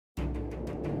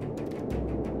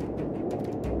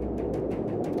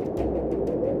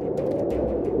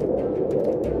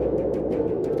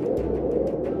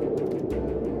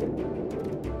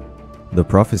The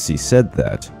prophecy said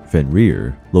that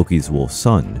Fenrir, Loki's wolf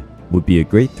son, would be a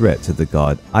great threat to the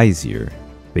god Aesir.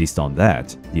 Based on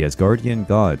that, the Asgardian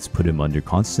gods put him under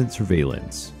constant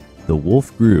surveillance. The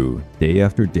wolf grew, day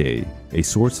after day, a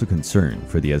source of concern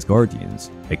for the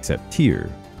Asgardians, except Tyr,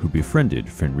 who befriended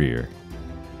Fenrir.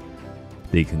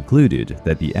 They concluded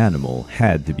that the animal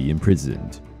had to be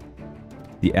imprisoned.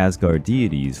 The Asgard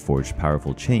deities forged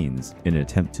powerful chains in an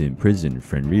attempt to imprison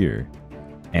Fenrir,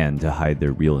 and to hide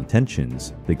their real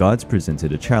intentions, the gods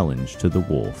presented a challenge to the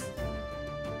wolf.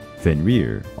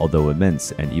 Fenrir, although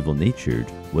immense and evil-natured,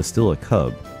 was still a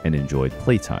cub and enjoyed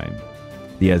playtime.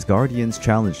 The Asgardians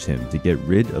challenged him to get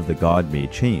rid of the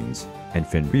god-made chains, and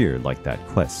Fenrir liked that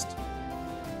quest.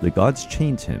 The gods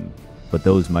chained him, but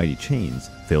those mighty chains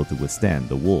failed to withstand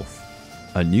the wolf.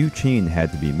 A new chain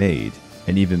had to be made,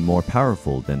 and even more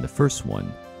powerful than the first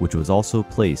one, which was also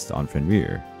placed on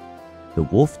Fenrir. The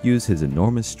wolf used his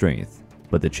enormous strength,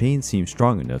 but the chain seemed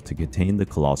strong enough to contain the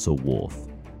colossal wolf.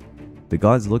 The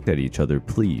gods looked at each other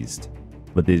pleased,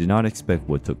 but they did not expect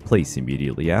what took place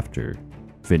immediately after.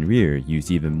 Fenrir used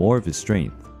even more of his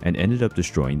strength and ended up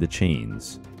destroying the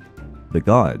chains. The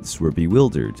gods were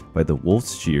bewildered by the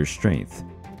wolf's sheer strength,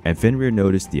 and Fenrir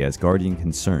noticed the Asgardian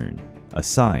concern, a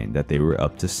sign that they were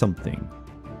up to something.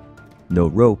 No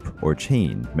rope or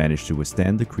chain managed to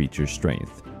withstand the creature's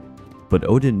strength. But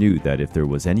Odin knew that if there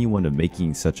was anyone of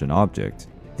making such an object,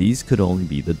 these could only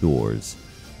be the doors.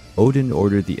 Odin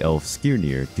ordered the elf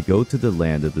Skirnir to go to the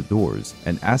land of the doors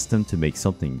and ask them to make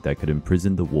something that could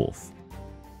imprison the wolf.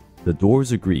 The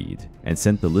doors agreed and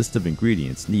sent the list of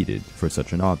ingredients needed for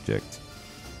such an object.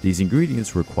 These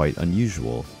ingredients were quite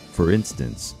unusual. For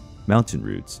instance, mountain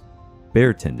roots,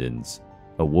 bear tendons,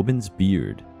 a woman's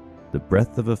beard, the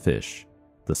breath of a fish,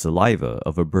 the saliva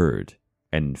of a bird,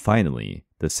 and finally,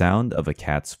 the sound of a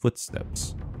cat's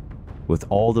footsteps. With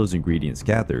all those ingredients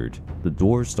gathered, the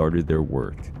doors started their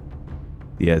work.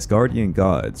 The Asgardian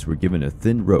gods were given a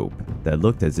thin rope that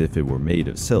looked as if it were made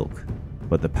of silk,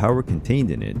 but the power contained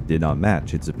in it did not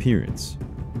match its appearance.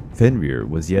 Fenrir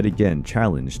was yet again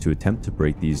challenged to attempt to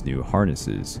break these new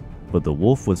harnesses, but the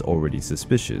wolf was already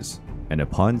suspicious, and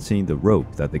upon seeing the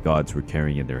rope that the gods were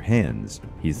carrying in their hands,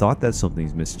 he thought that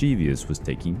something mischievous was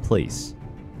taking place.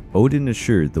 Odin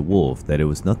assured the wolf that it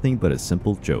was nothing but a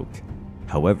simple joke.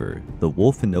 However, the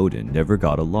wolf and Odin never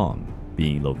got along.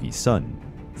 Being Loki's son,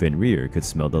 Fenrir could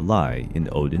smell the lie in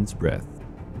Odin's breath.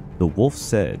 The wolf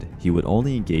said he would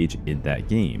only engage in that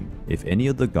game if any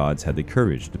of the gods had the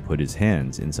courage to put his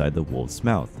hands inside the wolf's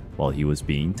mouth while he was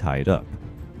being tied up.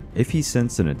 If he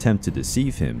sensed an attempt to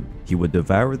deceive him, he would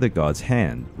devour the god's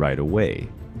hand right away.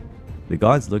 The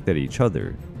gods looked at each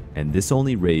other, and this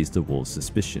only raised the wolf's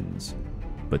suspicions.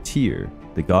 But Tyr,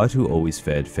 the god who always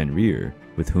fed Fenrir,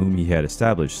 with whom he had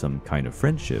established some kind of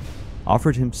friendship,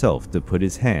 offered himself to put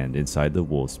his hand inside the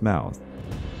wolf's mouth.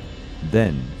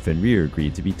 Then Fenrir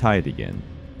agreed to be tied again.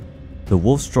 The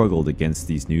wolf struggled against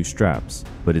these new straps,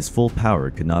 but his full power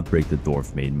could not break the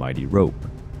dwarf-made mighty rope.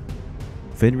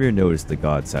 Fenrir noticed the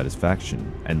god's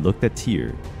satisfaction and looked at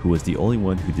Tyr, who was the only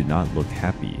one who did not look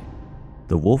happy.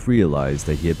 The wolf realized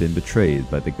that he had been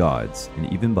betrayed by the gods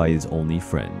and even by his only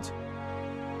friend.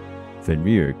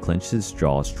 Fenrir clenched his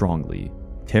jaw strongly,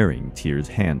 tearing Tyr's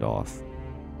hand off.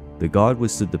 The god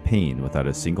withstood the pain without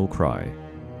a single cry.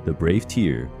 The brave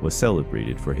Tyr was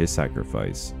celebrated for his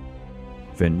sacrifice.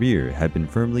 Fenrir had been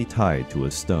firmly tied to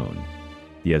a stone.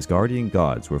 The Asgardian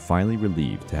gods were finally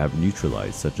relieved to have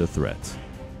neutralized such a threat.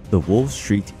 The wolf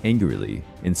shrieked angrily,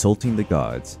 insulting the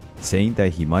gods, saying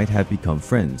that he might have become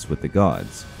friends with the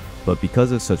gods, but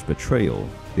because of such betrayal,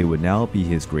 they would now be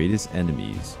his greatest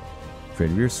enemies.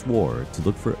 Fenrir swore to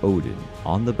look for Odin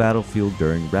on the battlefield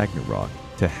during Ragnarök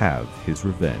to have his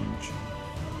revenge.